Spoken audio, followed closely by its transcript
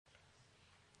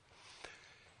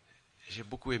J'ai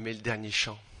beaucoup aimé le dernier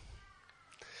chant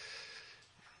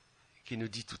qui nous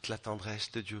dit toute la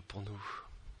tendresse de Dieu pour nous.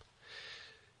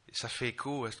 Et ça fait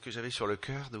écho à ce que j'avais sur le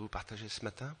cœur de vous partager ce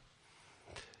matin.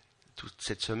 Toute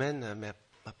cette semaine,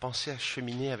 ma pensée a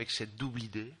cheminé avec cette double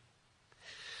idée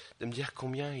de me dire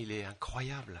combien il est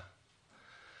incroyable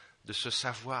de se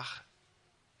savoir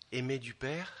aimé du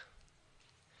Père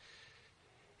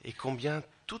et combien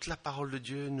toute la parole de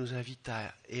Dieu nous invite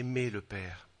à aimer le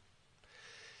Père.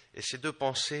 Et ces deux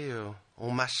pensées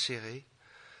ont macéré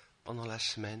pendant la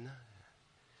semaine.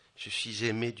 Je suis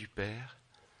aimé du Père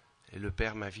et le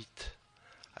Père m'invite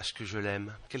à ce que je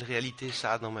l'aime. Quelle réalité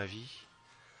ça a dans ma vie?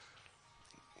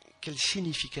 Quelle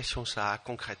signification ça a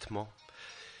concrètement?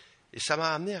 Et ça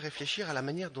m'a amené à réfléchir à la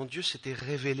manière dont Dieu s'était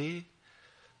révélé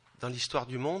dans l'histoire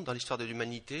du monde, dans l'histoire de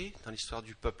l'humanité, dans l'histoire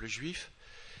du peuple juif,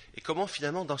 et comment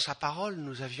finalement dans sa parole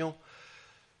nous avions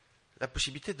la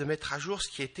possibilité de mettre à jour ce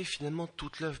qui était finalement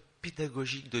toute l'œuvre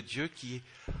pédagogique de Dieu qui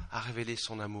a révélé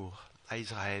son amour à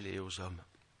Israël et aux hommes.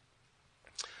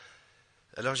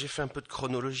 Alors j'ai fait un peu de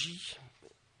chronologie.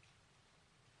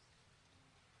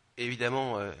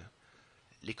 Évidemment,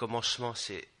 les commencements,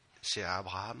 c'est à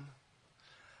Abraham.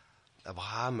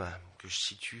 Abraham, que je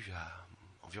situe à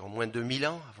environ moins de 2000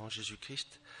 ans avant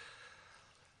Jésus-Christ.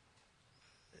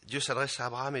 Dieu s'adresse à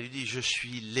Abraham et lui dit « Je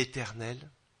suis l'Éternel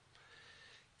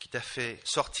qui t'a fait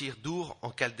sortir d'Our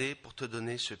en Chaldée pour te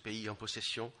donner ce pays en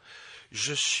possession.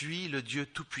 Je suis le Dieu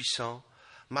Tout-Puissant,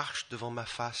 marche devant ma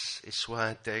face et sois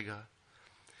intègre.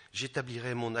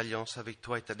 J'établirai mon alliance avec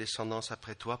toi et ta descendance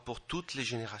après toi pour toutes les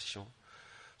générations.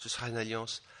 Ce sera une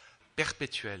alliance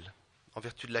perpétuelle, en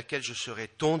vertu de laquelle je serai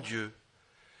ton Dieu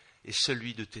et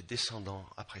celui de tes descendants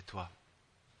après toi. »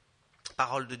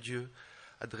 Parole de Dieu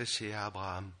adressée à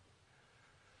Abraham.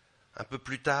 Un peu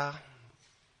plus tard,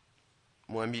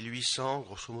 moins 1800,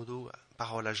 grosso modo,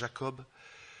 parole à Jacob.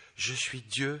 « Je suis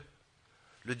Dieu,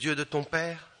 le Dieu de ton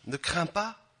père. Ne crains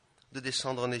pas de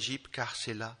descendre en Égypte, car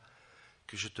c'est là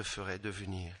que je te ferai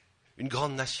devenir une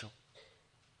grande nation. »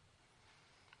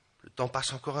 Le temps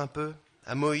passe encore un peu.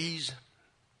 À Moïse,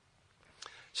 le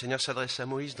Seigneur s'adresse à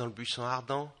Moïse dans le buisson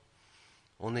ardent.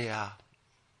 On est à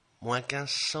moins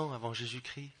 1500 avant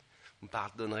Jésus-Christ. Vous me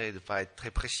pardonnerez de ne pas être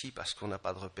très précis parce qu'on n'a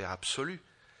pas de repère absolu.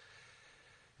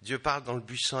 Dieu parle dans le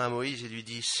buisson à Moïse et lui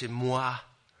dit « C'est moi,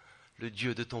 le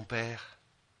Dieu de ton père,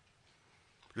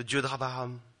 le Dieu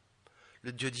d'Abraham,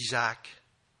 le Dieu d'Isaac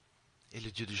et le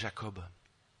Dieu de Jacob. »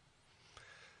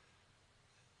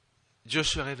 Dieu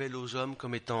se révèle aux hommes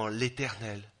comme étant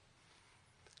l'Éternel,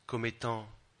 comme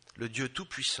étant le Dieu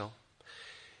Tout-Puissant.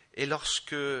 Et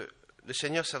lorsque le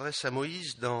Seigneur s'adresse à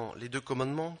Moïse dans les deux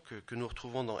commandements que nous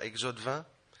retrouvons dans Exode 20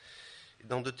 et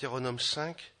dans Deutéronome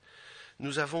 5,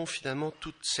 nous avons finalement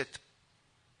toute cette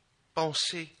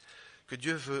pensée que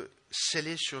Dieu veut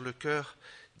sceller sur le cœur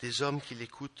des hommes qui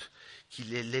l'écoutent,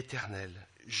 qu'il est l'Éternel.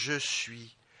 Je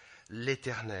suis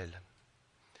l'Éternel.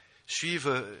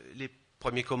 Suivent les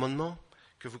premiers commandements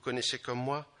que vous connaissez comme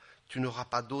moi. Tu n'auras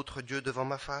pas d'autre Dieu devant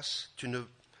ma face. Tu ne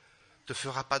te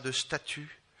feras pas de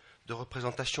statue, de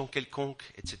représentation quelconque,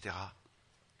 etc.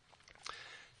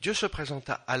 Dieu se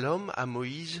présenta à l'homme, à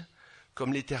Moïse,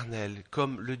 comme l'Éternel,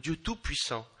 comme le Dieu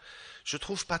Tout-Puissant. Je ne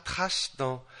trouve pas trace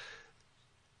dans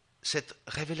cette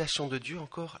révélation de Dieu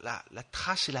encore la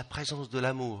trace et la présence de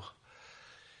l'amour.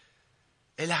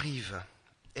 Elle arrive,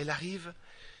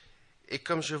 et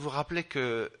comme je vous rappelais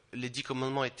que les 10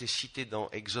 commandements étaient cités dans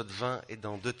Exode 20 et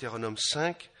dans Deutéronome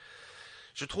 5,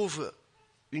 je trouve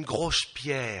une grosse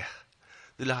pierre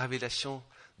de la révélation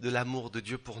de l'amour de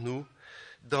Dieu pour nous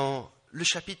dans le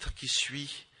chapitre qui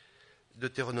suit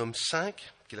Deutéronome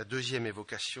 5, qui est la deuxième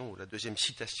évocation ou la deuxième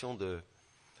citation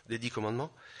des 10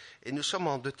 commandements, et nous sommes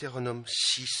en Deutéronome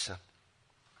 6.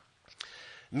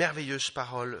 Merveilleuse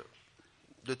parole,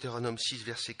 Deutéronome 6,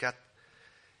 verset 4.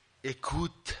 «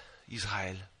 Écoute,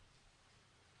 Israël,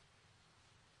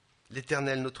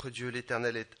 l'Éternel notre Dieu,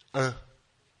 l'Éternel est un.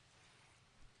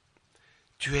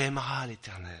 Tu aimeras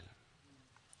l'Éternel,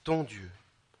 ton Dieu,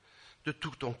 de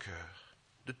tout ton cœur,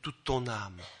 de toute ton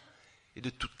âme et de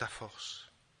toute ta force.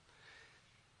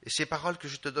 Et ces paroles que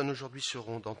je te donne aujourd'hui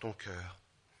seront dans ton cœur.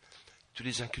 Tu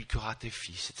les inculqueras à tes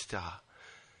fils, etc. »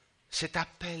 Cet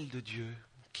appel de Dieu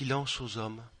qui lance aux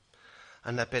hommes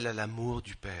un appel à l'amour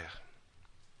du Père.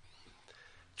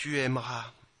 Tu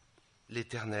aimeras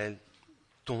l'Éternel,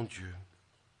 ton Dieu,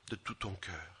 de tout ton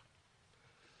cœur.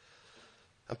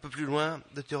 Un peu plus loin,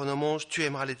 Deutéronome 11, tu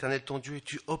aimeras l'Éternel, ton Dieu, et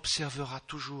tu observeras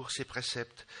toujours ses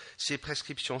préceptes, ses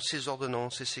prescriptions, ses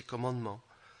ordonnances et ses commandements.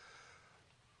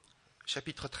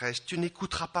 Chapitre 13, tu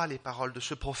n'écouteras pas les paroles de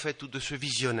ce prophète ou de ce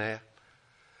visionnaire,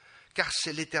 car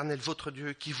c'est l'Éternel, votre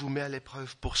Dieu, qui vous met à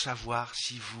l'épreuve pour savoir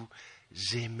si vous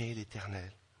aimez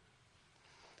l'Éternel.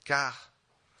 Car,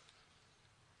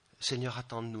 Seigneur,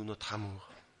 attends de nous notre amour.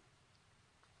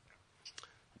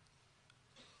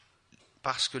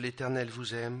 Parce que l'Éternel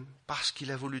vous aime, parce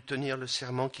qu'il a voulu tenir le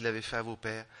serment qu'il avait fait à vos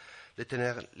pères,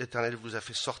 l'Éternel vous a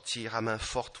fait sortir à main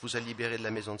forte, vous a libéré de la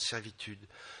maison de servitude,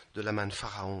 de la main de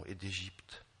Pharaon et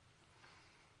d'Égypte.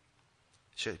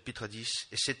 Chapitre 10,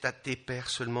 et c'est à tes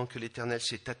pères seulement que l'Éternel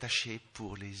s'est attaché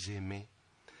pour les aimer.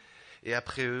 Et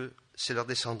après eux, c'est leur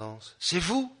descendance. C'est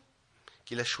vous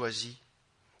qu'il a choisi,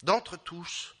 d'entre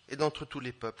tous et d'entre tous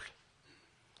les peuples,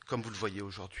 comme vous le voyez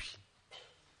aujourd'hui.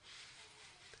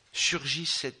 Surgit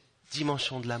cette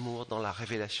dimension de l'amour dans la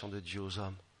révélation de Dieu aux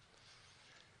hommes.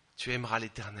 Tu aimeras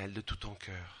l'Éternel de tout ton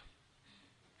cœur.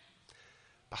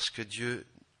 Parce que Dieu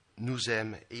nous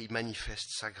aime et il manifeste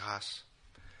sa grâce.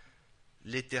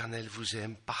 L'Éternel vous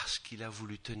aime parce qu'il a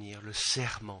voulu tenir le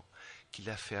serment qu'il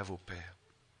a fait à vos pères.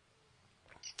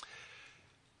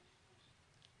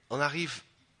 On arrive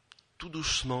tout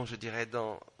doucement, je dirais,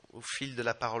 au fil de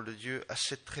la parole de Dieu, à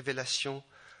cette révélation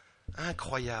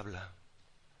incroyable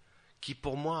qui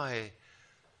pour moi est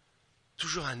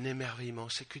toujours un émerveillement.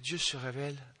 C'est que Dieu se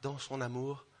révèle dans son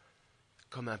amour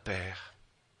comme un père.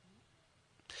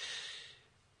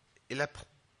 Et la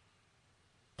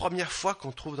première fois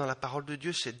qu'on trouve dans la parole de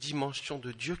Dieu cette dimension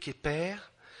de Dieu qui est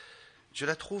Père, je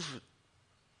la trouve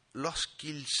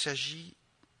lorsqu'il s'agit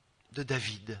de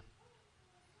David.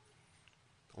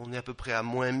 On est à peu près à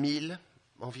moins 1000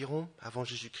 environ avant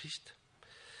Jésus-Christ.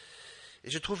 Et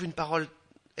je trouve une parole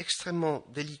extrêmement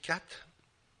délicate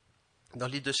dans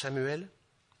le livre de Samuel,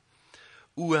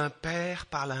 où un père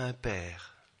parle à un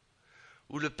père,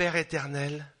 où le Père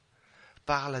éternel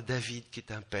parle à David qui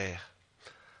est un père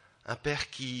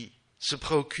qui se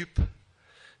préoccupe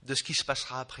de ce qui se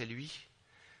passera après lui,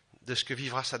 de ce que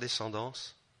vivra sa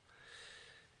descendance.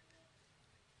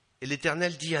 Et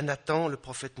l'Éternel dit à Nathan, le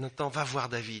prophète Nathan, va voir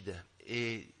David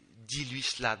et dis-lui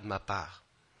cela de ma part.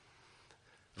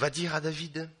 Va dire à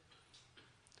David,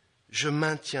 je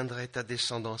maintiendrai ta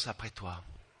descendance après toi.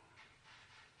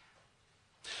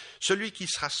 Celui qui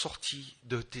sera sorti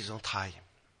de tes entrailles,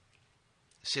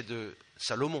 c'est de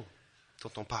Salomon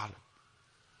dont on parle.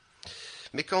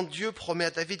 Mais quand Dieu promet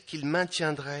à David qu'il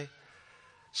maintiendrait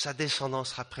sa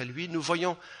descendance après lui, nous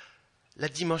voyons la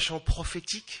dimension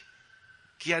prophétique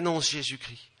qui annonce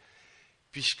Jésus-Christ,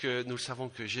 puisque nous savons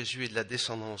que Jésus est de la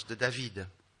descendance de David.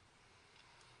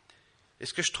 Et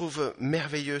ce que je trouve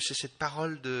merveilleux, c'est cette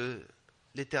parole de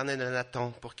l'Éternel à Nathan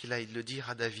pour qu'il aille le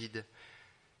dire à David.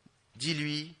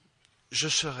 Dis-lui, je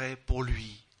serai pour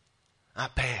lui un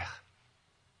père.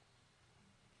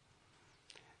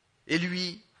 Et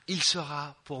lui, il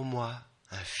sera pour moi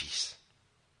un fils.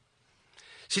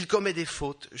 S'il commet des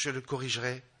fautes, je le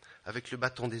corrigerai avec le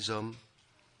bâton des hommes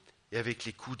et avec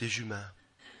les coups des humains.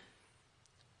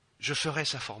 Je ferai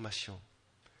sa formation.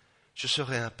 Je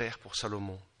serai un père pour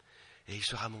Salomon et il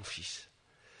sera mon fils.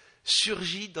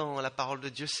 Surgit dans la parole de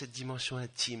Dieu cette dimension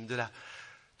intime de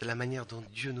la manière dont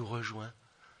Dieu nous rejoint,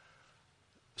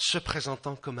 se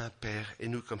présentant comme un père et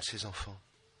nous comme ses enfants.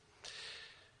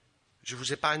 Je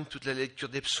vous épargne toute la lecture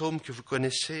des psaumes que vous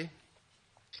connaissez.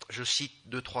 Je cite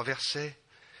 2-3 versets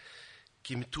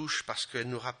qui me touchent parce qu'elles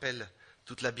nous rappellent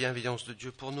toute la bienveillance de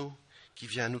Dieu pour nous, qui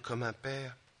vient à nous comme un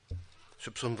père. Ce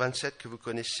psaume 27 que vous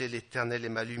connaissez, l'Éternel est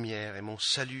ma lumière et mon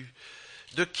salut.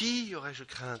 De qui aurais-je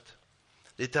crainte?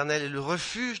 L'Éternel est le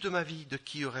refuge de ma vie, de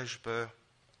qui aurais-je peur?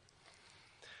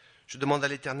 Je demande à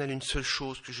l'Éternel une seule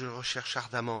chose que je recherche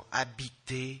ardemment,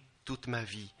 habiter toute ma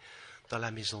vie dans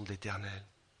la maison de l'Éternel.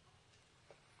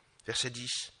 Verset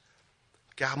 10.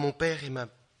 Car mon père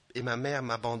et ma mère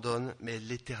m'abandonnent, mais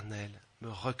l'Éternel me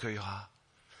recueillera.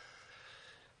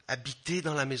 Habiter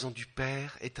dans la maison du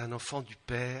Père est un enfant du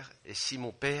Père, et si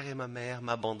mon père et ma mère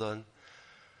m'abandonnent,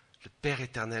 le Père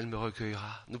éternel me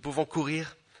recueillera. Nous pouvons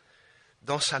courir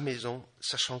dans sa maison,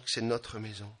 sachant que c'est notre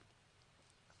maison.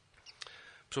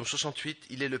 Psaume 68,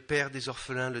 il est le Père des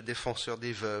orphelins, le défenseur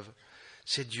des veuves.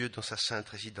 C'est Dieu dans sa sainte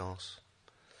résidence.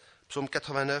 Psaume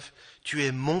 89, tu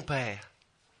es mon Père,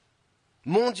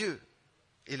 mon Dieu,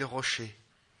 et le rocher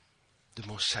de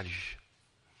mon salut.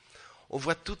 On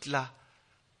voit toute la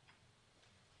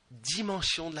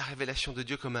dimension de la révélation de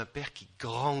Dieu comme un Père qui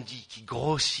grandit, qui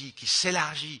grossit, qui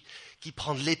s'élargit, qui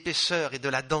prend de l'épaisseur et de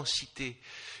la densité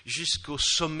jusqu'au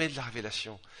sommet de la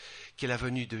révélation, qui est la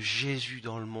venue de Jésus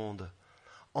dans le monde,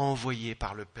 envoyé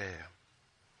par le Père.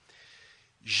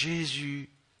 Jésus,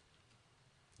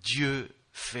 Dieu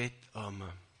fait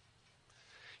homme,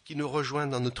 qui nous rejoint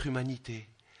dans notre humanité.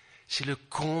 C'est le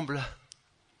comble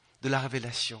de la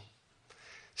révélation.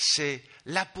 c'est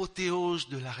l'apothéose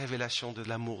de la révélation de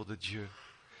l'amour de Dieu,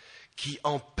 qui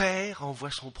en Père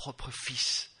envoie son propre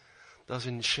Fils dans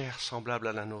une chair semblable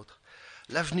à la nôtre.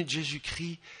 La venue de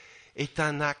Jésus-Christ est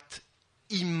un acte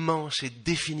immense et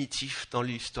définitif dans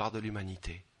l'histoire de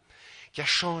l'humanité, qui a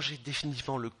changé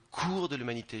définitivement le cours de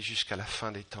l'humanité jusqu'à la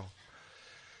fin des temps.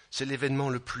 C'est l'événement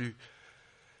le plus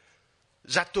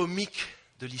atomique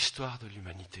de l'histoire de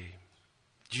l'humanité.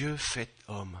 Dieu fait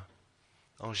homme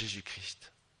en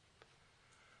Jésus-Christ.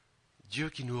 Dieu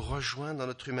qui nous rejoint dans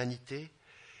notre humanité,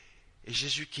 et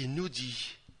Jésus qui nous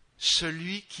dit, «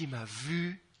 Celui qui m'a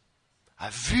vu a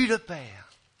vu le Père ».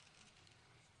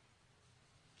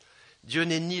 Dieu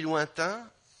n'est ni lointain,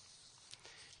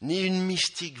 ni une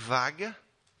mystique vague,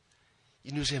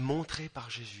 il nous est montré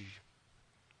par Jésus.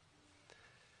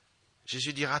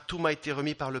 Jésus dira, tout m'a été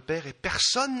remis par le Père, et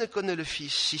personne ne connaît le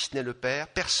Fils si ce n'est le Père,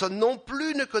 personne non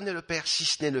plus ne connaît le Père si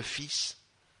ce n'est le Fils,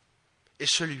 et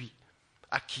celui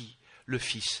à qui le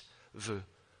Fils veut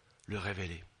le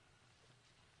révéler.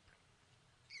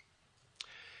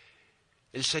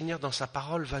 Et le Seigneur, dans sa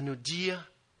parole, va nous dire,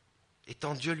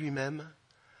 étant Dieu lui-même,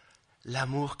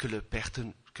 l'amour que le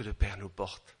Père nous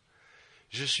porte.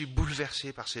 Je suis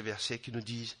bouleversé par ces versets qui nous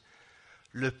disent,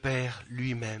 le Père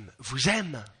lui-même vous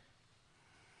aime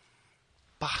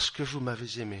parce que vous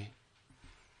m'avez aimé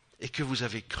et que vous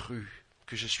avez cru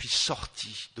que je suis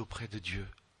sorti d'auprès de Dieu.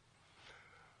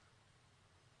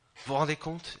 Vous vous rendez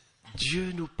compte?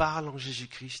 Dieu nous parle en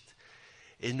Jésus-Christ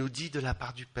et nous dit de la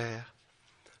part du Père,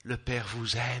 le Père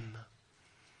vous aime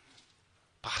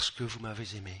parce que vous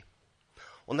m'avez aimé.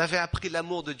 On avait appris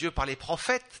l'amour de Dieu par les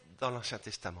prophètes dans l'Ancien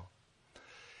Testament.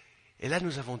 Et là,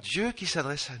 nous avons Dieu qui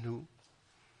s'adresse à nous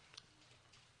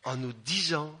en nous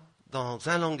disant, dans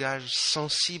un langage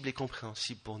sensible et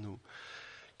compréhensible pour nous,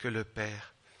 que le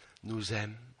Père nous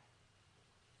aime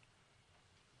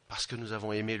parce que nous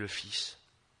avons aimé le Fils.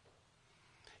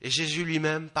 Et Jésus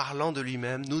lui-même, parlant de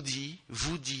lui-même, nous dit,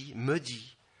 vous dit, me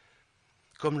dit,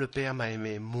 comme le Père m'a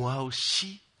aimé, moi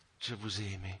aussi je vous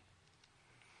ai aimé.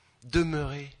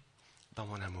 Demeurez dans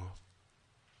mon amour.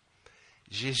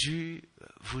 Jésus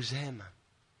vous aime.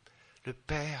 Le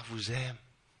Père vous aime.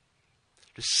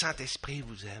 Le Saint-Esprit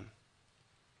vous aime.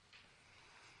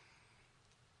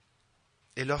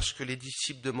 Et lorsque les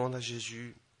disciples demandent à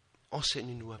Jésus,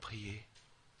 enseigne-nous à prier,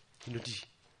 il nous dit,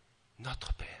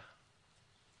 notre Père,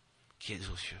 qui est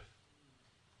aux cieux.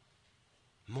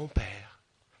 Mon Père,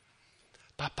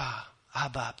 Papa,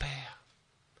 Abba, Père.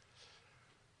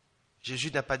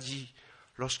 Jésus n'a pas dit,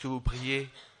 lorsque vous priez,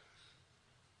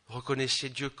 reconnaissez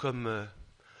Dieu comme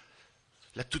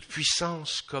la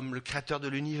toute-puissance, comme le créateur de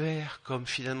l'univers, comme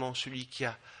finalement celui qui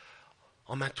a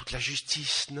en main toute la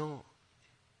justice. Non.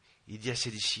 Il dit à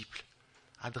ses disciples,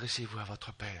 adressez-vous à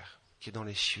votre Père qui est dans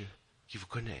les cieux, qui vous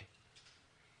connaît,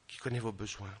 qui connaît vos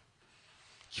besoins,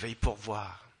 qui va y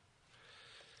pourvoir.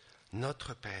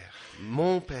 Notre Père,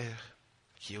 mon Père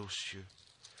qui est aux cieux.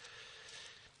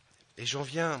 Et j'en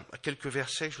viens à quelques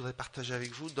versets que je voudrais partager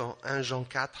avec vous dans 1 Jean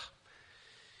 4,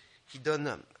 qui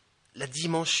donne la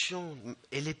dimension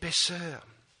et l'épaisseur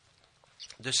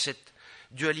de cette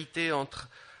dualité entre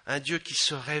un Dieu qui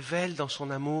se révèle dans son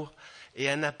amour et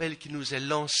un appel qui nous est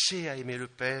lancé à aimer le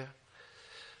Père.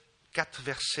 4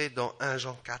 versets dans 1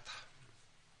 Jean 4.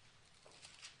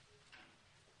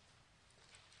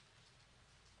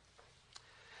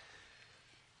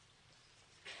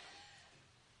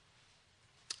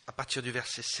 À partir du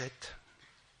verset 7,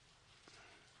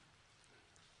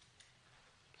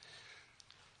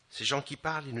 c'est Jean qui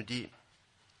parle, il nous dit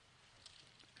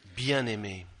 «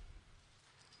 Bien-aimés,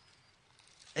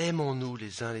 aimons-nous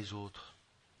les uns les autres,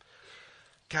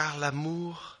 car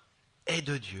l'amour est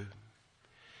de Dieu,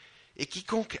 et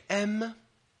quiconque aime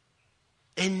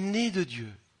est né de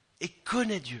Dieu et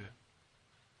connaît Dieu.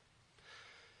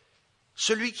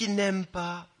 Celui qui n'aime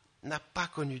pas n'a pas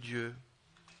connu Dieu,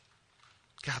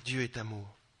 car Dieu est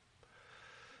amour.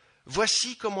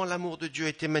 Voici comment l'amour de Dieu a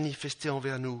été manifesté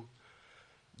envers nous.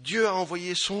 Dieu a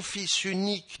envoyé son Fils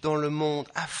unique dans le monde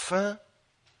afin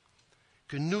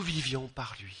que nous vivions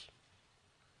par lui.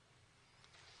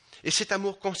 Et cet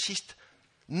amour consiste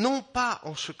non pas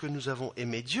en ce que nous avons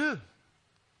aimé Dieu,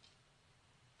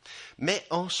 mais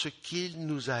en ce qu'il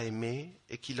nous a aimés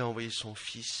et qu'il a envoyé son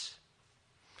Fils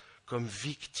comme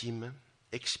victime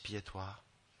expiatoire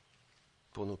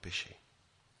pour nos péchés.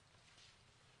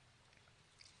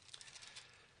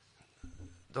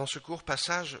 Dans ce court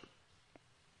passage,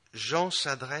 Jean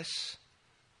s'adresse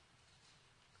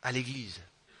à l'Église.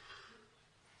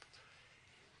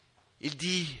 Il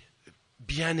dit «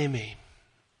 bien-aimés ».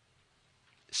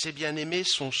 Ces bien-aimés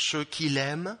sont ceux qu'il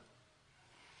aime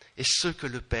et ceux que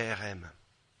le Père aime.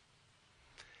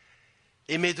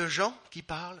 Aimé de gens qui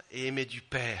parlent et aimé du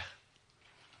Père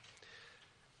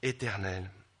éternel.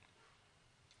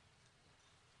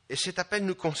 Et cet appel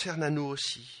nous concerne à nous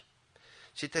aussi.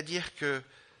 C'est-à-dire que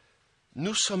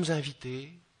nous sommes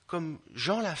invités, comme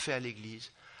Jean l'a fait à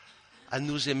l'Église, à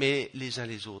nous aimer les uns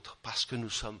les autres, parce que nous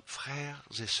sommes frères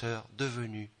et sœurs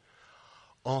devenus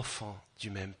enfants du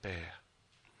même Père.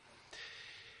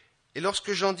 Et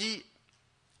lorsque Jean dit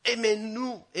 «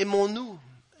 aimons-nous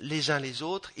les uns les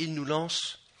autres », il nous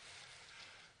lance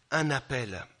un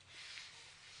appel.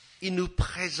 Il nous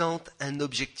présente un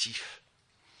objectif.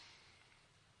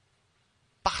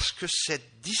 Parce que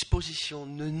cette disposition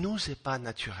ne nous est pas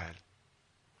naturelle.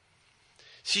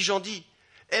 Si Jean dit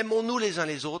 « aimons-nous les uns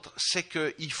les autres », c'est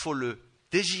qu'il faut le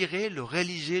désirer, le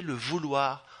réaliser, le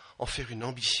vouloir, en faire une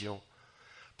ambition.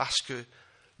 Parce que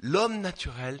l'homme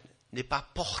naturel n'est pas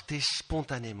porté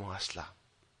spontanément à cela.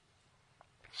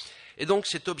 Et donc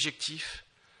cet objectif,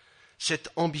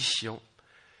 cette ambition,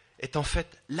 est en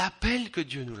fait l'appel que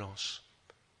Dieu nous lance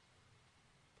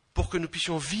pour que nous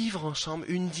puissions vivre ensemble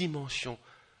une dimension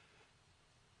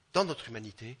dans notre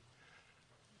humanité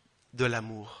de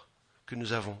l'amour que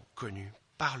nous avons connu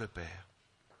par le Père.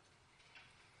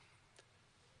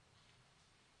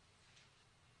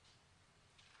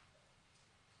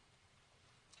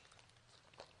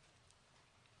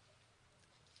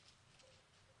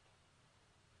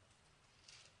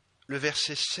 Le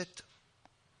verset 7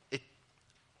 est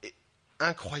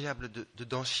incroyable de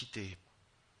densité,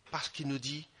 parce qu'il nous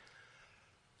dit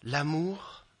 «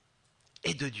 L'amour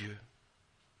est de Dieu,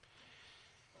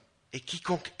 et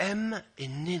quiconque aime est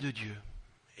né de Dieu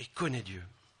et connaît Dieu. »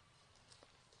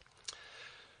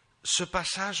 Ce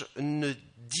passage ne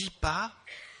dit pas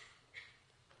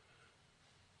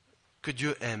que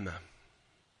Dieu aime.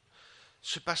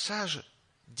 Ce passage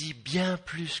dit bien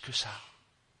plus que ça.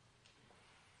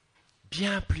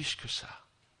 Bien plus que ça.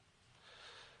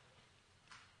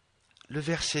 Le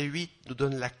verset 8 nous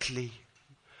donne la clé,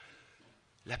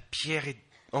 la pierre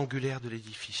angulaire de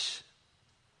l'édifice.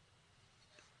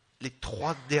 Les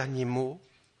 3 derniers mots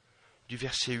du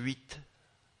verset 8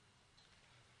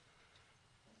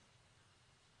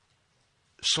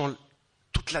 sont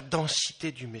toute la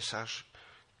densité du message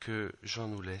que Jean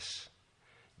nous laisse.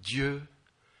 Dieu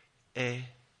est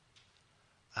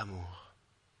amour.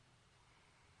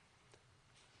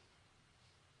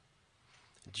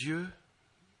 Dieu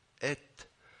est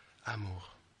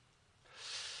amour.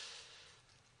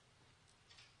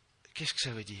 Qu'est-ce que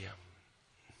ça veut dire ?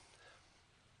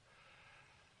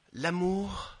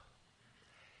 L'amour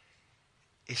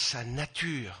est sa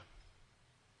nature.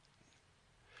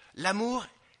 L'amour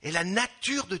est la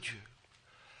nature de Dieu.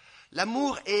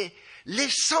 L'amour est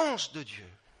l'essence de Dieu.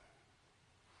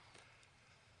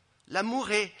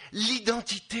 L'amour est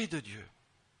l'identité de Dieu.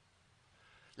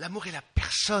 L'amour est la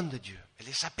personne de Dieu. Elle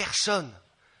est sa personne.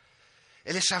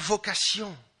 Elle est sa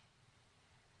vocation.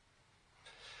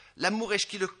 L'amour est ce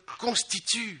qui le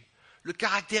constitue, le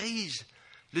caractérise,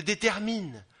 le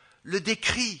détermine, le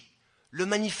décrit, le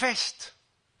manifeste.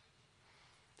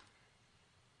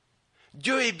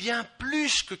 Dieu est bien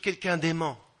plus que quelqu'un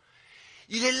d'aimant.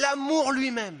 Il est l'amour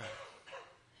lui-même.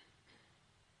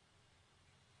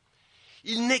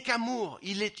 Il n'est qu'amour.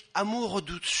 Il est amour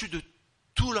au-dessus de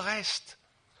tout le reste.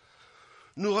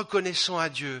 Nous reconnaissons à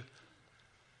Dieu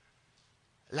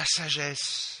la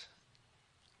sagesse,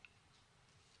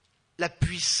 la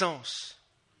puissance,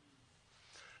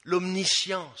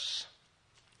 l'omniscience,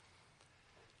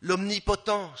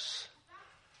 l'omnipotence,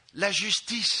 la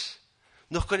justice.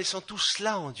 Nous reconnaissons tout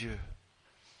cela en Dieu.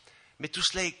 Mais tout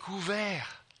cela est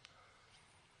couvert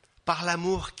par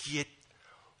l'amour qui est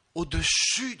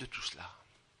au-dessus de tout cela.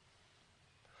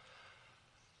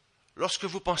 Lorsque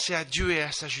vous pensez à Dieu et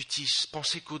à sa justice,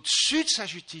 pensez qu'au-dessus de sa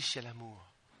justice, il y a l'amour.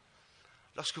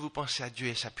 Lorsque vous pensez à Dieu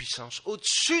et sa puissance,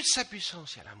 au-dessus de sa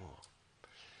puissance, il y a l'amour.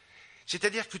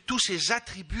 C'est-à-dire que tous ces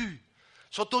attributs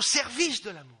sont au service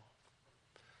de l'amour.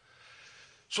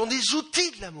 Sont des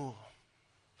outils de l'amour.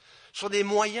 Sont des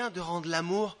moyens de rendre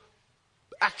l'amour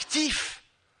actif.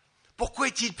 Pourquoi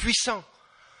est-il puissant ?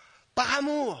 Par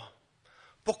amour.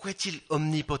 Pourquoi est-il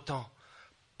omnipotent ?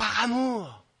 Par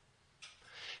amour.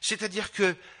 C'est-à-dire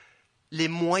que les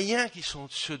moyens qui sont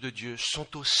ceux de Dieu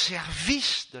sont au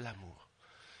service de l'amour,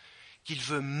 qu'il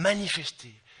veut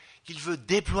manifester, qu'il veut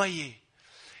déployer,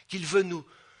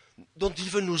 dont il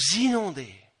veut nous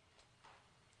inonder.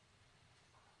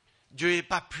 Dieu n'est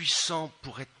pas puissant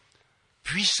pour être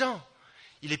puissant,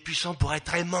 il est puissant pour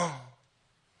être aimant.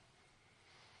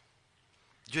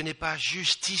 Dieu n'est pas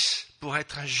justice pour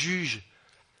être un juge,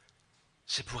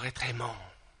 c'est pour être aimant.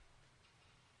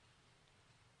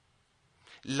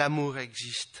 L'amour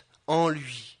existe en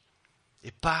lui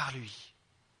et par lui.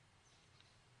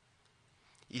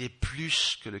 Il est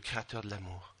plus que le créateur de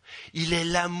l'amour. Il est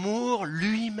l'amour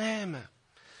lui-même.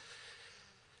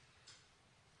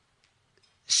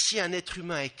 Si un être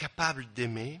humain est capable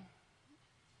d'aimer,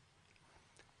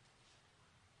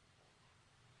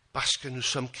 parce que nous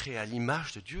sommes créés à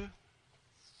l'image de Dieu,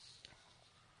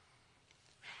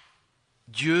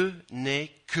 Dieu n'est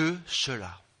que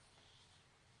cela.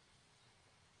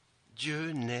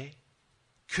 Dieu n'est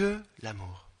que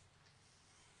l'amour.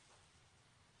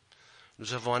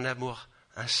 Nous avons un amour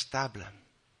instable,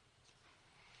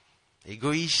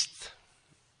 égoïste,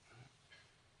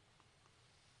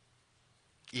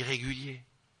 irrégulier,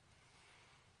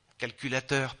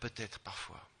 calculateur peut-être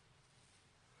parfois.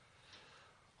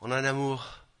 On a un amour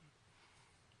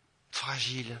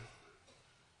fragile,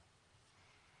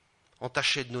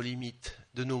 entaché de nos limites,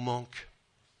 de nos manques.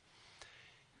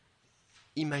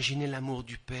 Imaginez l'amour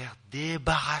du Père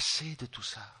débarrassé de tout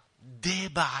ça,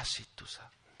 débarrassé de tout ça.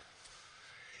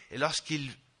 Et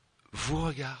lorsqu'il vous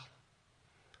regarde,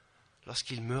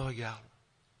 lorsqu'il me regarde,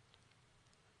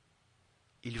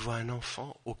 il voit un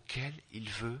enfant auquel il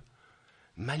veut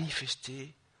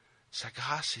manifester sa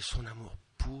grâce et son amour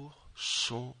pour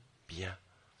son bien,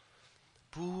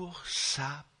 pour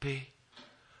sa paix,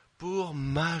 pour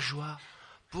ma joie,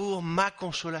 pour ma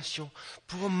consolation,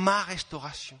 pour ma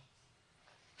restauration.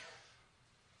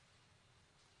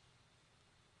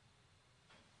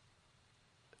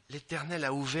 L'Éternel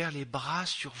a ouvert les bras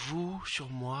sur vous, sur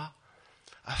moi,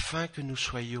 afin que nous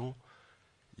soyons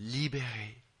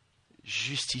libérés,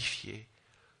 justifiés,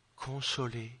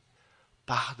 consolés,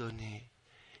 pardonnés,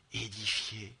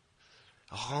 édifiés,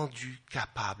 rendus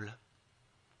capables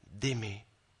d'aimer.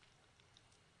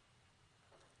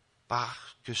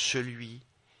 Parce que celui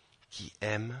qui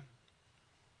aime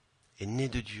est né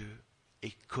de Dieu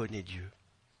et connaît Dieu.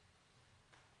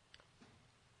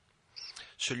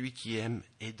 Celui qui aime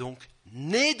est donc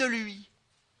né de lui.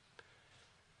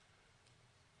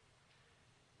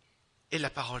 Et la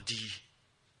parole dit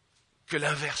que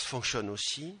l'inverse fonctionne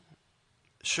aussi.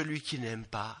 Celui qui n'aime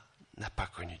pas n'a pas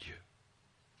connu Dieu.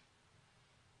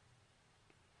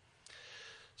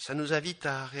 Ça nous invite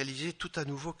à réaliser tout à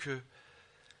nouveau que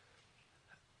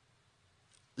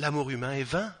l'amour humain est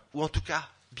vain, ou en tout cas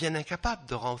bien incapable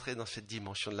de rentrer dans cette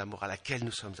dimension de l'amour à laquelle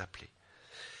nous sommes appelés.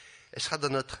 Elle sera dans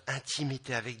notre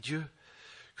intimité avec Dieu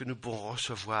que nous pourrons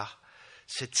recevoir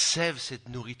cette sève, cette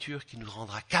nourriture qui nous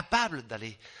rendra capables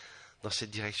d'aller dans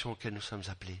cette direction auquel nous sommes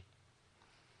appelés.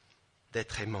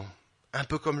 D'être aimants, un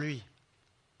peu comme lui,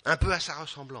 un peu à sa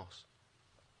ressemblance,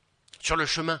 sur le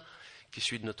chemin qui est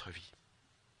celui de notre vie.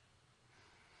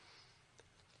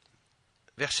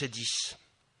 Verset 10.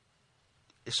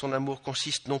 Et son amour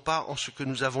consiste non pas en ce que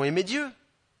nous avons aimé Dieu,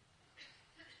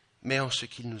 mais en ce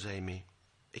qu'il nous a aimés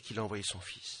et qu'il a envoyé son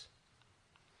Fils.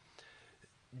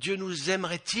 Dieu nous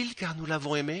aimerait-il car nous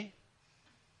l'avons aimé ?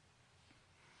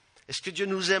 Est-ce que Dieu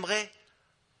nous aimerait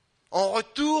en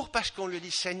retour parce qu'on lui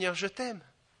dit « Seigneur, je t'aime » ?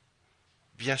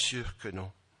 Bien sûr que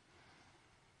non.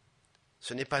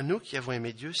 Ce n'est pas nous qui avons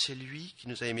aimé Dieu, c'est lui qui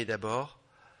nous a aimés d'abord.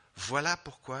 Voilà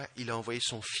pourquoi il a envoyé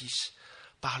son Fils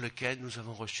par lequel nous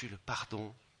avons reçu le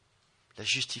pardon, la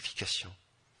justification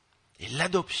et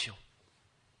l'adoption.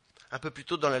 Un peu plus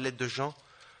tôt dans la lettre de Jean,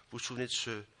 vous vous souvenez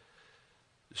de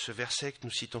ce verset que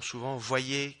nous citons souvent, «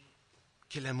 Voyez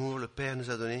quel amour le Père nous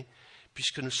a donné,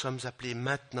 puisque nous sommes appelés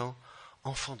maintenant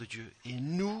enfants de Dieu. » Et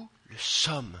nous le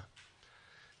sommes.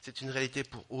 C'est une réalité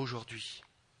pour aujourd'hui,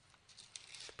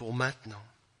 pour maintenant.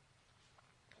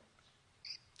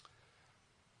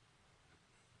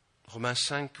 Romains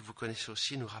 5, que vous connaissez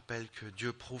aussi, nous rappelle que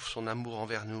Dieu prouve son amour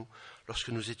envers nous lorsque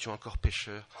nous étions encore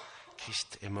pécheurs.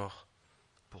 Christ est mort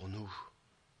pour nous.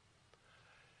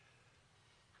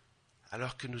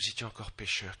 Alors que nous étions encore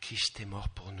pécheurs, Christ est mort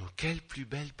pour nous. Quelle plus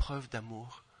belle preuve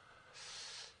d'amour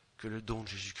que le don de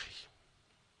Jésus-Christ.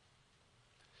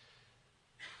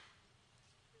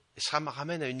 Et ça me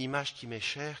ramène à une image qui m'est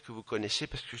chère, que vous connaissez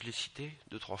parce que je l'ai citée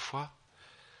 2-3 fois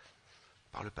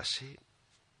par le passé.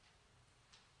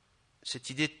 Cette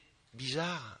idée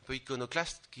bizarre, un peu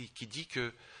iconoclaste, qui dit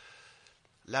que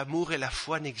l'amour et la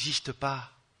foi n'existent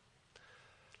pas.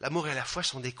 L'amour et la foi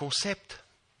sont des concepts,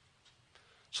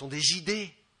 sont des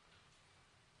idées.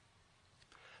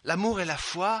 L'amour et la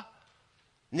foi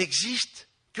n'existent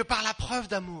que par la preuve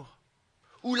d'amour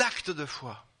ou l'acte de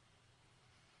foi.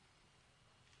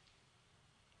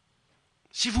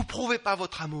 Si vous ne prouvez pas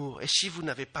votre amour et si vous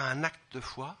n'avez pas un acte de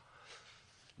foi,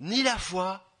 ni la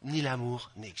foi ni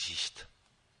l'amour n'existent.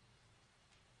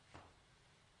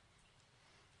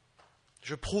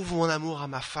 Je prouve mon amour à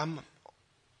ma femme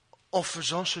en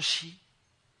faisant ceci,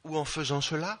 ou en faisant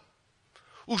cela,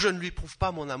 ou je ne lui prouve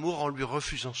pas mon amour en lui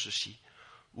refusant ceci,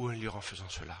 ou en lui en faisant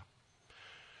cela.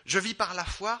 Je vis par la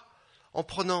foi, en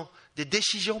prenant des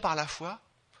décisions par la foi,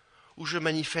 ou je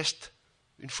manifeste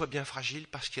une foi bien fragile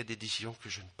parce qu'il y a des décisions que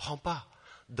je ne prends pas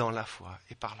dans la foi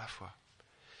et par la foi.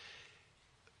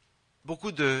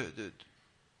 Beaucoup de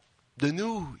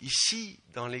nous, ici,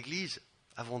 dans l'Église,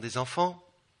 avons des enfants,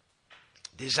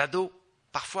 des ados,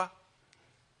 parfois.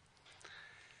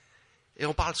 Et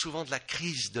on parle souvent de la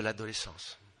crise de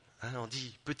l'adolescence. On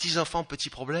dit petits enfants, petits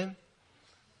problèmes,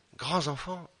 grands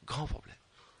enfants, grands problèmes.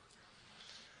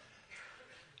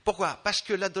 Pourquoi ? Parce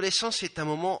que l'adolescence est un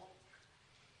moment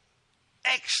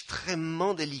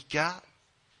extrêmement délicat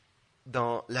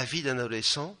dans la vie d'un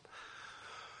adolescent,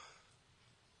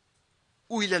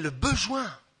 où il a le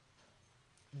besoin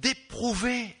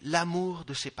d'éprouver l'amour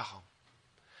de ses parents.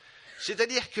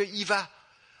 C'est-à-dire qu'il va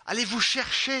aller vous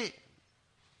chercher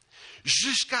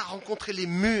jusqu'à rencontrer les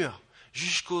murs,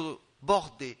 jusqu'au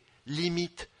bord des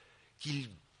limites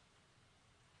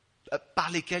par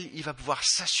lesquelles il va pouvoir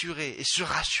s'assurer et se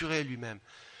rassurer lui-même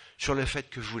sur le fait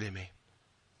que vous l'aimez.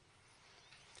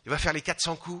 Il va faire les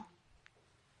 400 coups,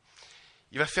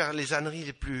 il va faire les âneries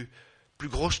les plus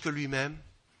grosses que lui-même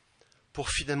pour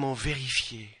finalement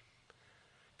vérifier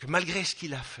que malgré ce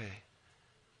qu'il a fait,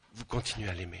 vous continuez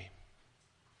à l'aimer.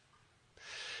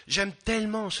 J'aime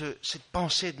tellement cette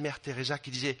pensée de Mère Teresa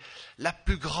qui disait « La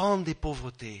plus grande des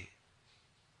pauvretés,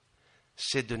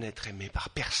 c'est de n'être aimé par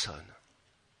personne. »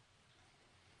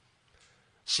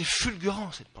 C'est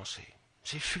fulgurant cette pensée,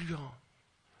 c'est fulgurant.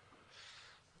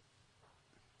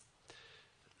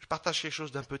 Je partage quelque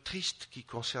chose d'un peu triste qui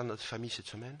concerne notre famille cette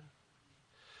semaine.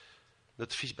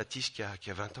 Notre fils Baptiste, qui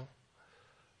a 20 ans,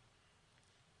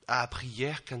 a appris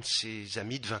hier qu'un de ses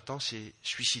amis de 20 ans s'est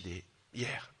suicidé.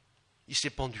 Hier. Il s'est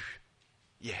pendu.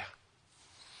 Hier.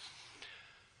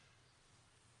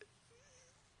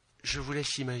 Je vous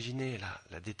laisse imaginer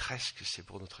la détresse que c'est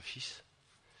pour notre fils.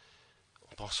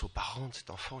 On pense aux parents de cet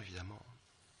enfant, évidemment.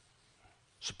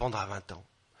 Se pendre à 20 ans.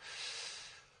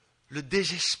 Le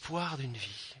désespoir d'une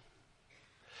vie.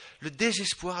 Le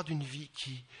désespoir d'une vie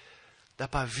qui n'a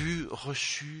pas vu,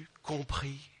 reçu,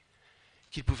 compris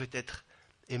qu'il pouvait être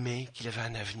aimé, qu'il avait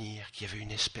un avenir, qu'il y avait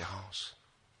une espérance.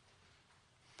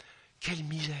 Quelle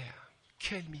misère,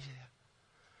 quelle misère,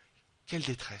 quelle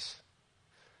détresse.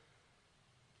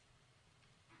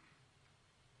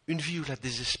 Une vie où la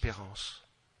désespérance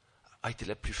a été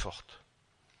la plus forte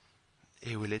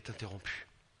et où elle est interrompue.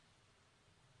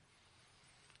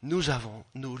 Nous avons,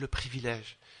 nous, le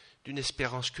privilège d'une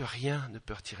espérance que rien ne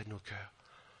peut retirer de nos cœurs.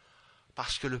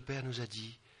 Parce que le Père nous a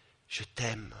dit « Je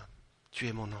t'aime, tu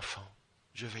es mon enfant,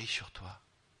 je veille sur toi,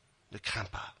 ne crains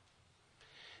pas. »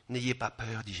 N'ayez pas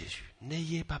peur, dit Jésus,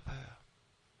 n'ayez pas peur.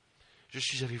 Je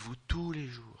suis avec vous tous les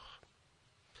jours.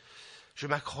 Je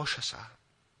m'accroche à ça.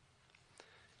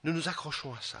 Nous nous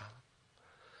accrochons à ça.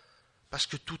 Parce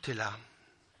que tout est là.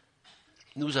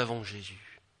 Nous avons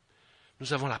Jésus.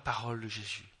 Nous avons la parole de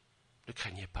Jésus. Ne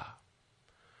craignez pas.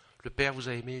 Le Père vous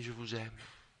a aimé, je vous aime.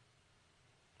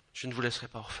 Je ne vous laisserai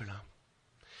pas orphelin.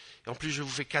 Et en plus, je vous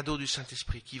fais cadeau du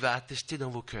Saint-Esprit qui va attester dans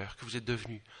vos cœurs que vous êtes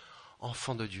devenus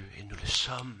enfants de Dieu. Et nous le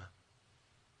sommes.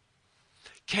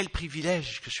 Quel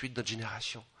privilège que celui de notre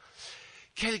génération.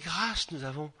 Quelle grâce nous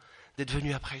avons d'être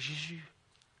venus après Jésus.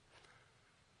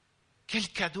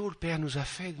 Quel cadeau le Père nous a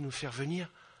fait de nous faire venir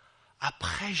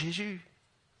après Jésus.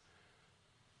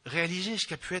 Réaliser ce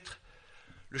qu'a pu être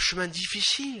le chemin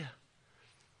difficile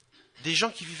des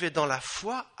gens qui vivaient dans la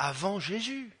foi avant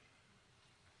Jésus.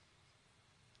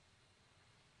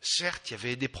 Certes, il y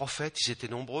avait des prophètes, ils étaient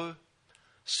nombreux.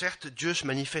 Certes, Dieu se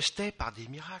manifestait par des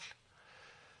miracles.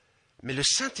 Mais le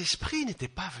Saint-Esprit n'était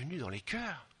pas venu dans les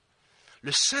cœurs.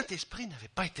 Le Saint-Esprit n'avait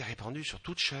pas été répandu sur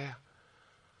toute chair.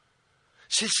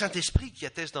 C'est le Saint-Esprit qui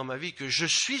atteste dans ma vie que je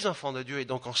suis enfant de Dieu et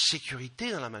donc en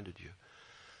sécurité dans la main de Dieu.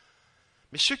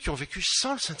 Mais ceux qui ont vécu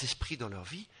sans le Saint-Esprit dans leur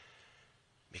vie,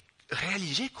 mais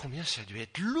réalisez combien ça a dû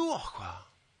être lourd,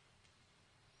 quoi.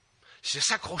 C'est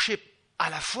s'accrocher à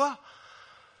la foi,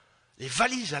 les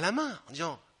valises à la main, en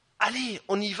disant, allez,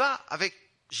 on y va avec,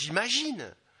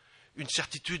 j'imagine, une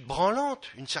certitude branlante,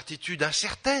 une certitude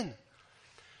incertaine,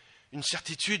 une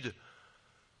certitude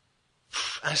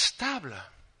instable.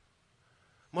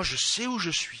 Moi, je sais où je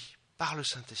suis, par le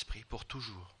Saint-Esprit, pour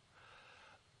toujours.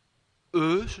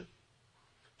 Eux,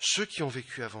 ceux qui ont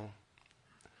vécu avant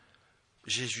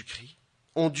Jésus-Christ,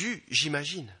 ont dû,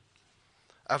 j'imagine,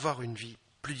 avoir une vie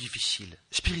plus difficile,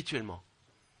 spirituellement,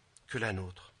 que la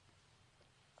nôtre.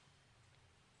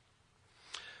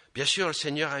 Bien sûr, le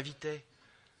Seigneur invitait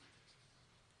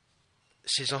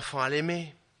ses enfants à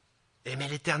l'aimer, Aimez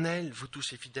l'Éternel, vous tous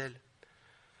ses fidèles,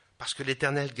 parce que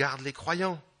l'Éternel garde les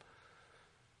croyants.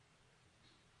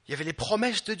 Il y avait les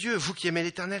promesses de Dieu. Vous qui aimez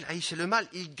l'Éternel, haïssez le mal.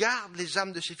 Il garde les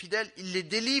âmes de ses fidèles. Il les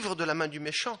délivre de la main du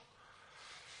méchant.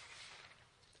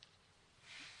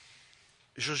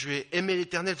 Josué, aimez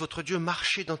l'Éternel, votre Dieu,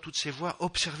 marchez dans toutes ses voies,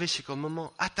 observez ses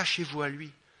commandements, attachez-vous à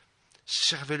lui,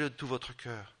 servez-le de tout votre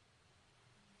cœur.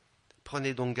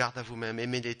 Prenez donc garde à vous-même,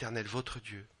 aimez l'Éternel, votre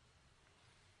Dieu.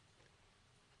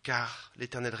 Car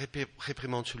l'Éternel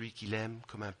réprimande celui qu'il aime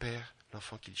comme un père,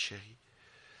 l'enfant qu'il chérit.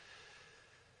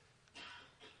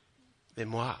 Mais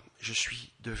moi, je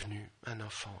suis devenu un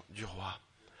enfant du roi.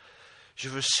 Je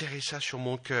veux serrer ça sur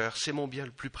mon cœur, c'est mon bien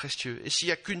le plus précieux. Et s'il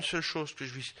n'y a qu'une seule chose que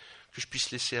je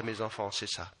puisse laisser à mes enfants, c'est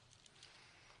ça.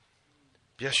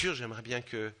 Bien sûr, j'aimerais bien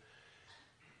que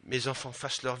mes enfants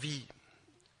fassent leur vie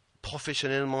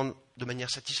professionnellement de manière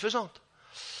satisfaisante,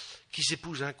 qu'ils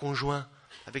épousent un conjoint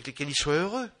avec lequel ils soient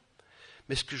heureux.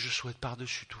 Mais ce que je souhaite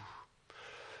par-dessus tout,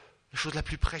 la chose la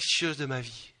plus précieuse de ma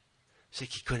vie, c'est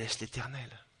qu'ils connaissent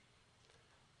l'Éternel.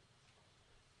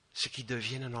 C'est qu'ils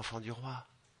deviennent un enfant du roi.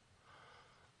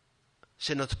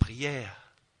 C'est notre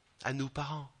prière à nous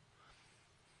parents.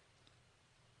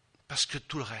 Parce que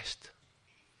tout le reste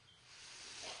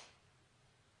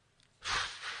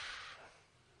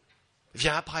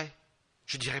vient après.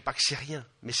 Je ne dirais pas que c'est rien,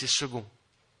 mais c'est second.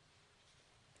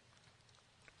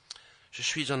 Je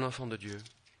suis un enfant de Dieu.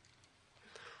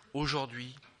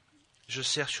 Aujourd'hui, je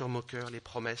serre sur mon cœur les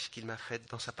promesses qu'il m'a faites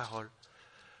dans sa parole,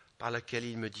 par laquelle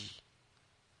il me dit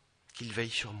qu'il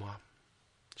veille sur moi.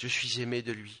 Je suis aimé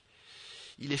de lui.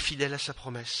 Il est fidèle à sa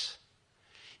promesse.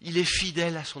 Il est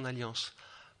fidèle à son alliance,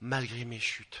 malgré mes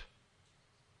chutes.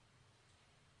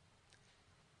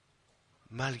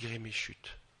 Malgré mes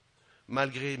chutes.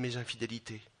 Malgré mes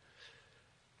infidélités.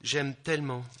 J'aime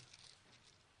tellement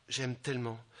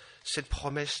cette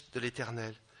promesse de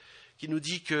l'Éternel qui nous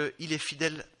dit qu'il est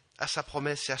fidèle à sa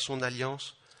promesse et à son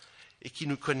alliance et qui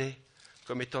nous connaît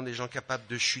comme étant des gens capables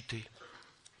de chuter.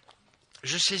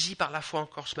 Je saisis par la foi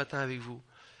encore ce matin avec vous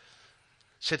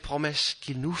cette promesse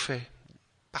qu'il nous fait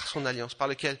par son alliance, par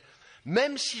laquelle,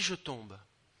 même si je tombe,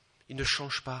 il ne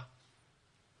change pas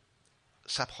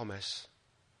sa promesse.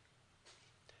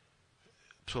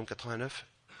 Psaume 89.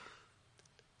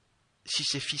 Si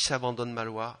ses fils abandonnent ma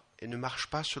loi et ne marchent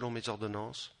pas selon mes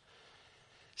ordonnances,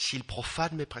 s'ils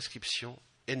profanent mes prescriptions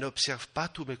et n'observent pas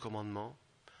tous mes commandements,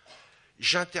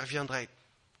 j'interviendrai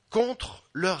contre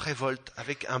leur révolte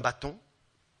avec un bâton,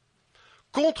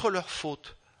 contre leur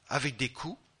faute avec des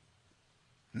coups,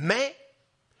 mais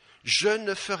je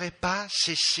ne ferai pas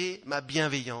cesser ma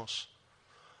bienveillance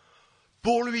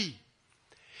pour lui,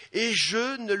 et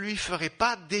je ne lui ferai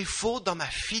pas défaut dans ma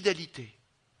fidélité.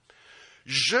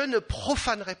 Je ne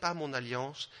profanerai pas mon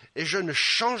alliance et je ne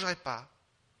changerai pas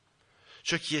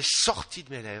ce qui est sorti de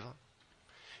mes lèvres.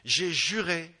 J'ai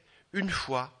juré une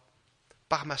fois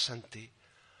par ma sainteté.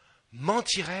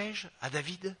 Mentirai-je à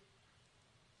David ?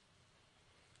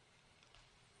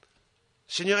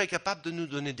 Le Seigneur est capable de nous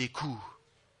donner des coups,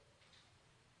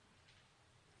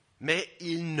 mais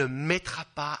il ne mettra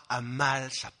pas à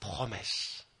mal sa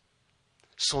promesse.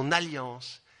 Son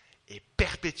alliance est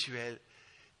perpétuelle,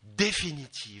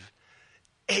 définitive,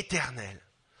 éternelle,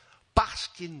 parce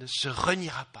qu'il ne se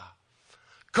reniera pas,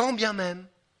 quand bien même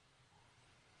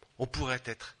on pourrait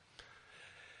être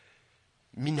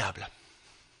minable.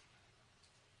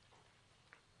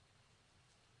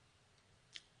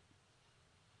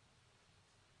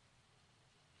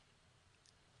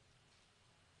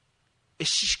 Et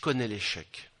si je connais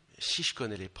l'échec, si je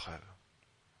connais l'épreuve,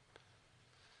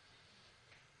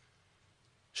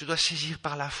 je dois saisir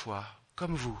par la foi,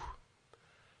 comme vous.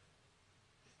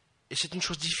 Et c'est une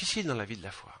chose difficile dans la vie de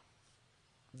la foi,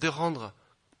 de rendre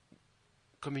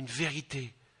comme une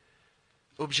vérité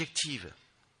objective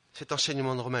cet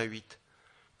enseignement de Romains 8,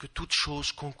 que toute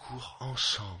chose concourt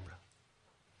ensemble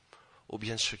au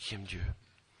bien de ceux qui aiment Dieu.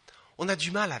 On a du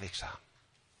mal avec ça.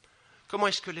 Comment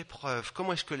est-ce que l'épreuve,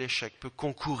 comment est-ce que l'échec peut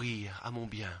concourir à mon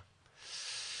bien ?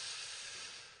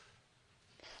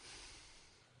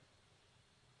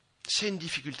 C'est une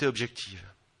difficulté objective.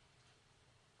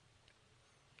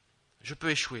 Je peux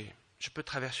échouer, je peux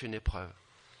traverser une épreuve.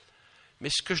 Mais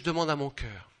ce que je demande à mon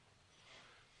cœur,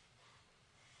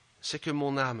 c'est que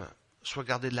mon âme soit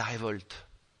gardée de la révolte.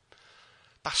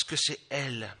 Parce que c'est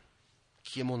elle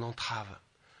qui est mon entrave.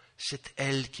 C'est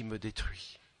elle qui me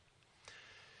détruit.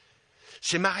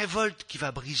 C'est ma révolte qui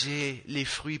va briser les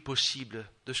fruits possibles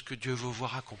de ce que Dieu veut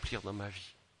voir accomplir dans ma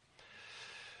vie.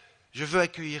 Je veux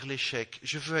accueillir l'échec,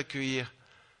 je veux accueillir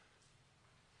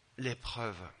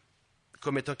l'épreuve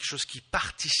comme étant quelque chose qui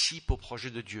participe au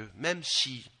projet de Dieu, même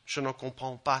si je n'en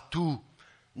comprends pas tout,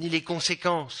 ni les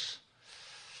conséquences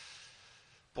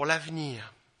pour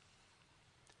l'avenir.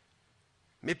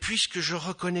 Mais puisque je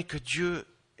reconnais que Dieu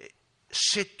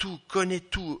sait tout, connaît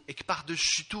tout, et que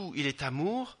par-dessus tout, il est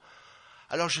amour,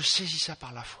 alors je saisis ça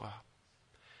par la foi.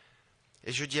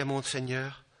 Et je dis à mon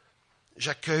Seigneur,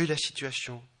 j'accueille la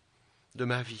situation de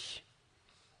ma vie.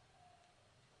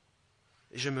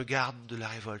 Et je me garde de la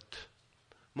révolte.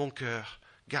 Mon cœur,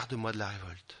 garde-moi de la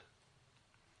révolte.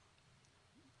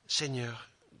 Seigneur,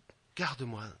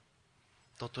 garde-moi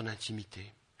dans ton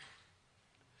intimité.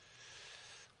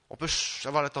 On peut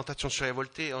avoir la tentation de se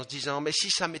révolter en se disant « Mais si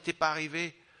ça ne m'était pas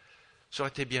arrivé, ça aurait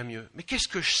été bien mieux. » Mais qu'est-ce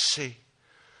que je sais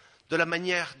de la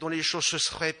manière dont les choses se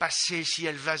seraient passées si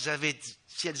elles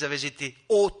avaient été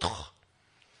autres?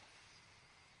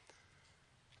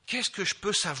 Qu'est-ce que je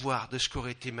peux savoir de ce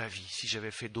qu'aurait été ma vie si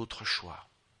j'avais fait d'autres choix?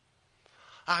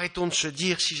 Arrêtons de se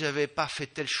dire si je n'avais pas fait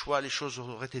tel choix, les choses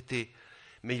auraient été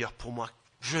meilleures pour moi.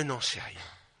 Je n'en sais rien.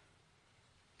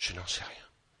 Je n'en sais rien.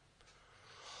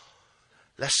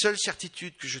 La seule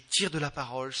certitude que je tire de la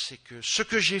parole, c'est que ce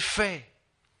que j'ai fait,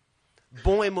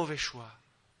 bons et mauvais choix,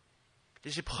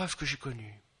 les épreuves que j'ai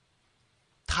connues,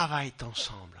 travaillent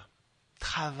ensemble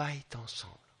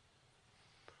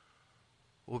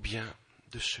au bien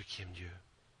de ceux qui aiment Dieu.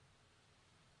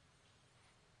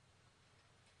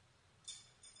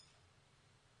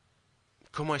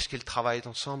 Comment est-ce qu'elles travaillent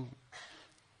ensemble?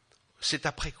 C'est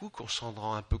après coup qu'on s'en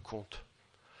rend un peu compte.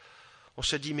 On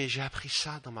se dit, mais j'ai appris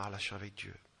ça dans ma relation avec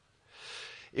Dieu.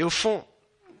 Et au fond,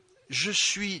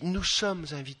 nous sommes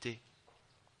invités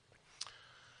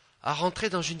à rentrer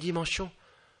dans une dimension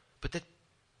peut-être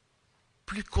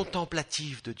plus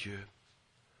contemplative de Dieu.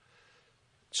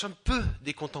 Nous sommes peu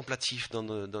des contemplatifs dans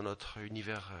notre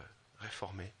univers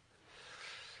réformé.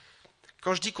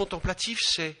 Quand je dis contemplatif,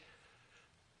 c'est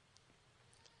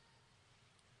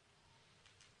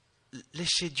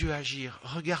laisser Dieu agir,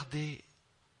 regarder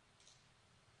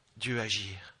Dieu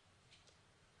agir.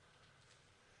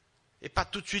 Et pas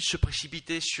tout de suite se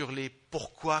précipiter sur les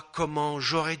pourquoi, comment,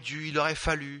 j'aurais dû, il aurait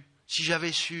fallu, si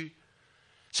j'avais su.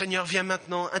 Seigneur, viens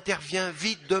maintenant, interviens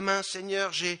vite demain,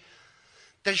 Seigneur, j'ai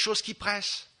telle chose qui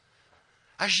presse.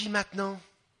 Agis maintenant,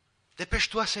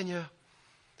 dépêche-toi, Seigneur.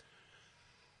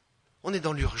 On est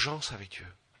dans l'urgence avec Dieu.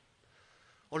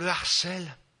 On le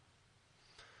harcèle.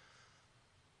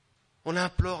 On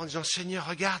l'implore en disant, Seigneur,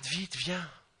 regarde vite,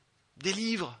 viens.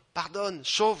 Délivre, pardonne,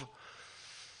 sauve,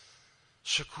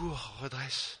 secours,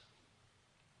 redresse.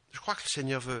 Je crois que le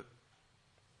Seigneur veut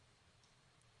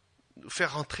nous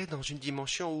faire rentrer dans une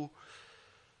dimension où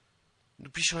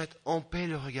nous puissions être en paix,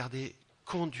 le regarder,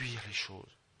 conduire les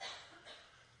choses.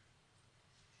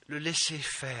 Le laisser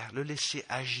faire, le laisser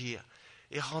agir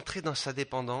et rentrer dans sa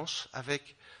dépendance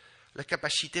avec la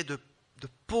capacité de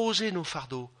poser nos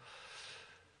fardeaux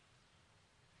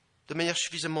de manière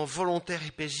suffisamment volontaire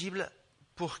et paisible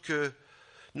pour que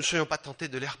nous ne soyons pas tentés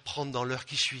de les reprendre dans l'heure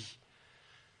qui suit.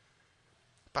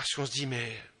 Parce qu'on se dit,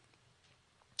 mais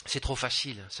c'est trop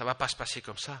facile, ça ne va pas se passer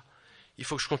comme ça. Il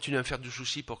faut que je continue à me faire du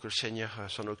souci pour que le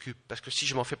Seigneur s'en occupe. Parce que si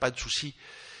je ne m'en fais pas de souci,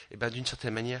 eh bien, d'une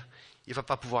certaine manière, il ne va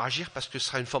pas pouvoir agir parce que ce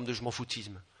sera une forme de je m'en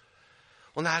foutisme.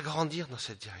 On a à grandir dans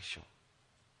cette direction.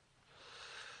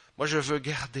 Moi, je veux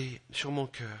garder sur mon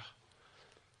cœur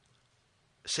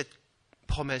cette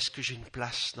promesse que j'ai une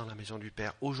place dans la maison du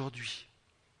Père aujourd'hui.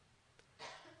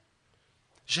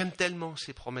 J'aime tellement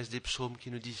ces promesses des psaumes qui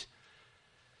nous disent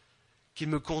qu'il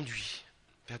me conduit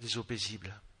vers des eaux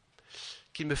paisibles,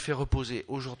 qu'il me fait reposer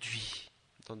aujourd'hui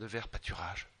dans de verts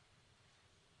pâturages.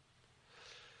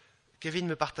 Kevin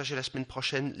me partageait la semaine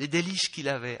prochaine les délices qu'il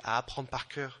avait à apprendre par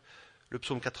cœur le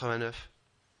psaume 91.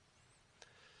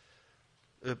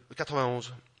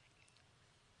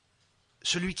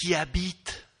 Celui qui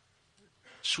habite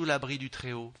sous l'abri du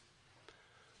Très-Haut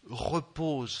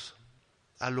repose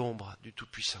à l'ombre du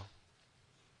Tout-Puissant.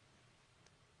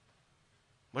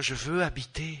 Moi, je veux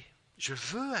habiter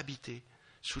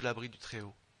sous l'abri du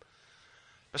Très-Haut.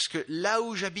 Parce que là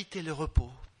où j'habitais le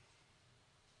repos,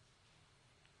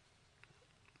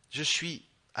 je suis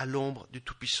à l'ombre du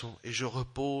Tout-Puissant et je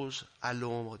repose à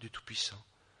l'ombre du Tout-Puissant.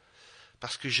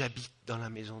 Parce que j'habite dans la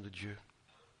maison de Dieu.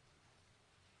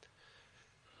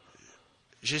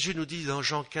 Jésus nous dit dans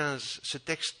Jean 15, ce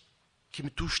texte qui me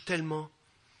touche tellement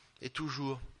et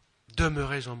toujours,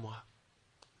 demeurez en moi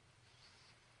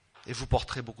et vous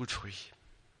porterez beaucoup de fruits.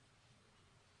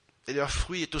 Et leur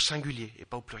fruit est au singulier et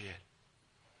pas au pluriel.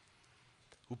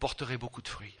 Vous porterez beaucoup de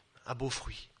fruits, un beau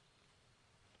fruit.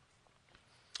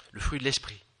 Le fruit de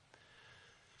l'esprit.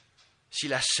 Si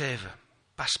la sève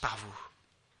passe par vous,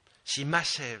 si ma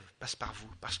sève passe par vous,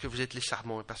 parce que vous êtes les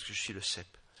sarments et parce que je suis le cep.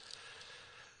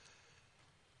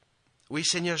 Oui,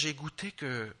 Seigneur, j'ai goûté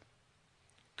que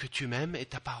tu m'aimes, et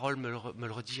ta parole me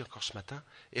le redit encore ce matin.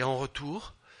 Et en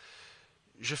retour,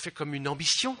 je fais comme une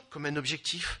ambition, comme un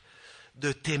objectif,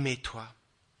 de t'aimer, toi.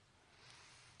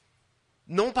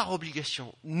 Non par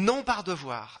obligation, non par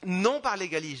devoir, non par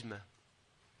légalisme,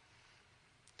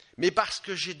 mais parce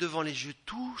que j'ai devant les yeux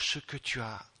tout ce que tu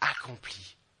as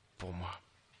accompli pour moi.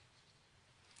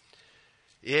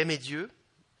 Et aimer Dieu,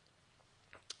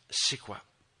 c'est quoi?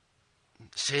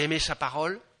 C'est aimer sa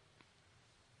parole.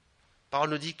 La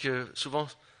parole nous dit que souvent,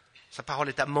 sa parole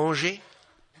est à manger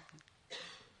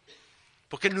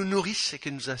pour qu'elle nous nourrisse et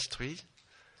qu'elle nous instruise.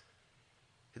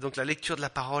 Et donc la lecture de la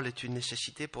parole est une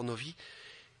nécessité pour nos vies.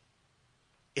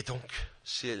 Et donc,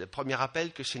 c'est le premier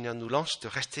appel que le Seigneur nous lance, de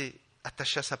rester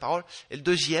attaché à sa parole. Et le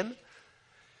deuxième,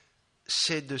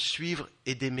 c'est de suivre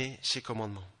et d'aimer ses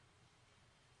commandements.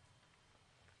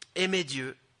 Aimer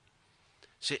Dieu,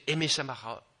 c'est aimer sa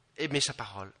parole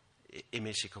et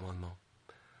aimer ses commandements.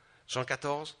 Jean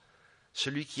 14,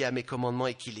 celui qui a mes commandements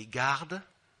et qui les garde,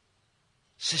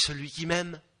 c'est celui qui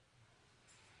m'aime.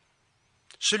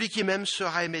 Celui qui m'aime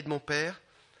sera aimé de mon Père,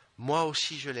 moi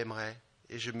aussi je l'aimerai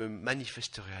et je me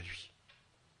manifesterai à lui.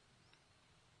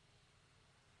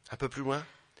 Un peu plus loin,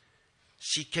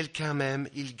 si quelqu'un m'aime,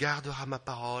 il gardera ma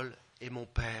parole et mon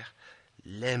Père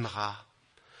l'aimera.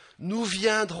 Nous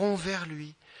viendrons vers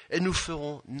lui et nous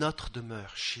ferons notre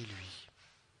demeure chez lui.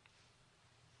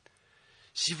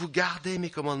 Si vous gardez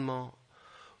mes commandements,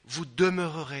 vous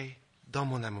demeurerez dans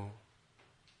mon amour.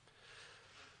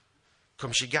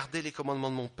 Comme j'ai gardé les commandements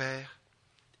de mon Père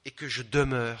et que je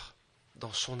demeure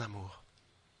dans son amour.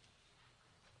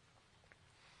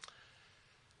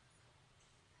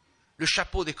 Le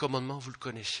chapeau des commandements, vous le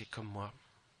connaissez comme moi.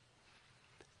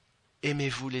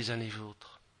 Aimez-vous les uns les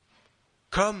autres,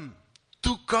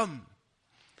 tout comme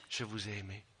je vous ai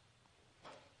aimé.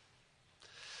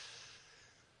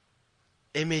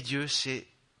 Aimer Dieu, c'est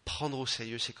prendre au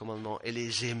sérieux ses commandements et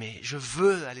les aimer. Je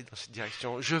veux aller dans cette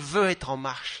direction, je veux être en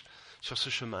marche sur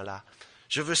ce chemin-là.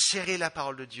 Je veux serrer la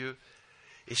parole de Dieu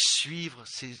et suivre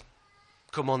ses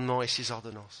commandements et ses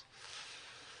ordonnances.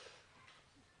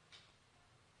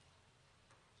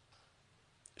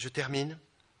 Je termine.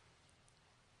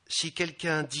 Si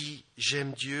quelqu'un dit «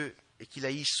 j'aime Dieu » et qu'il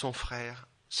haïsse son frère,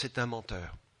 c'est un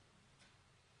menteur.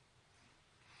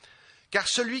 Car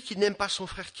celui qui n'aime pas son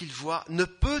frère qu'il voit ne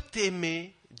peut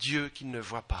aimer Dieu qu'il ne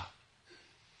voit pas.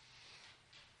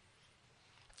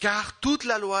 Car toute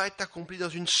la loi est accomplie dans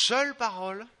une seule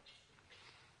parole.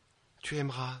 Tu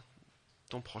aimeras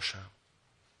ton prochain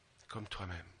comme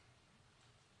toi-même.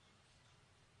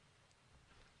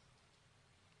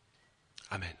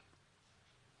 Amen.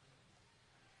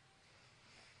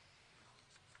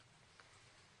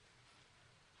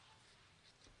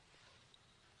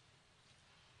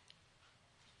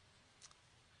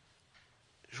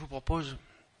 Je vous propose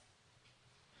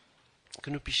que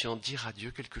nous puissions dire à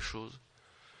Dieu quelque chose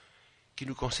qui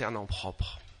nous concerne en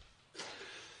propre.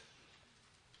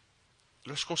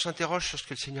 Lorsqu'on s'interroge sur ce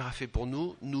que le Seigneur a fait pour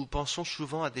nous, nous pensons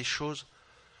souvent à des choses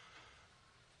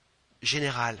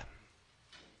générales,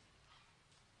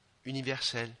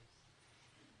 universelles.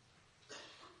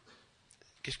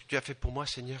 Qu'est-ce que tu as fait pour moi,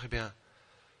 Seigneur? Eh bien,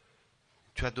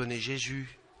 tu as donné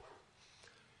Jésus,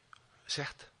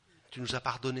 certes, tu nous as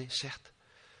pardonné, certes.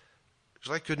 Je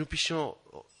voudrais que nous puissions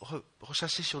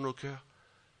ressasser sur nos cœurs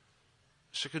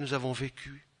ce que nous avons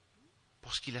vécu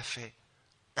pour ce qu'il a fait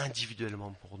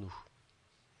individuellement pour nous.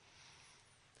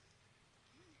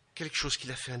 Quelque chose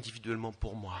qu'il a fait individuellement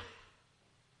pour moi.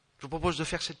 Je vous propose de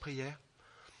faire cette prière,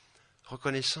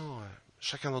 reconnaissant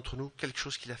chacun d'entre nous quelque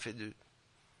chose qu'il a fait de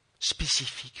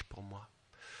spécifique pour moi.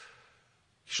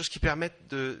 Quelque chose qui permette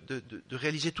de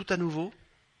réaliser tout à nouveau,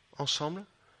 ensemble,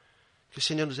 que le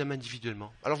Seigneur nous aime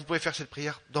individuellement. Alors vous pouvez faire cette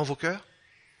prière dans vos cœurs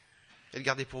et le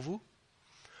garder pour vous,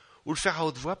 ou le faire à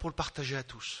haute voix pour le partager à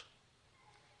tous.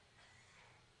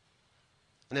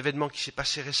 Un événement qui s'est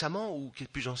passé récemment ou qui est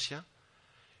plus ancien,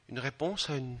 une réponse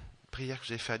à une prière que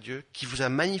vous avez faite à Dieu, qui vous a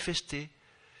manifesté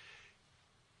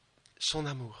son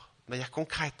amour de manière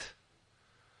concrète.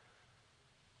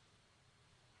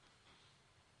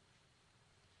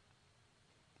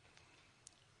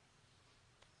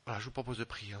 Voilà, je vous propose de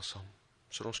prier ensemble,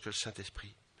 selon ce que le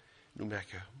Saint-Esprit nous met à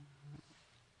cœur.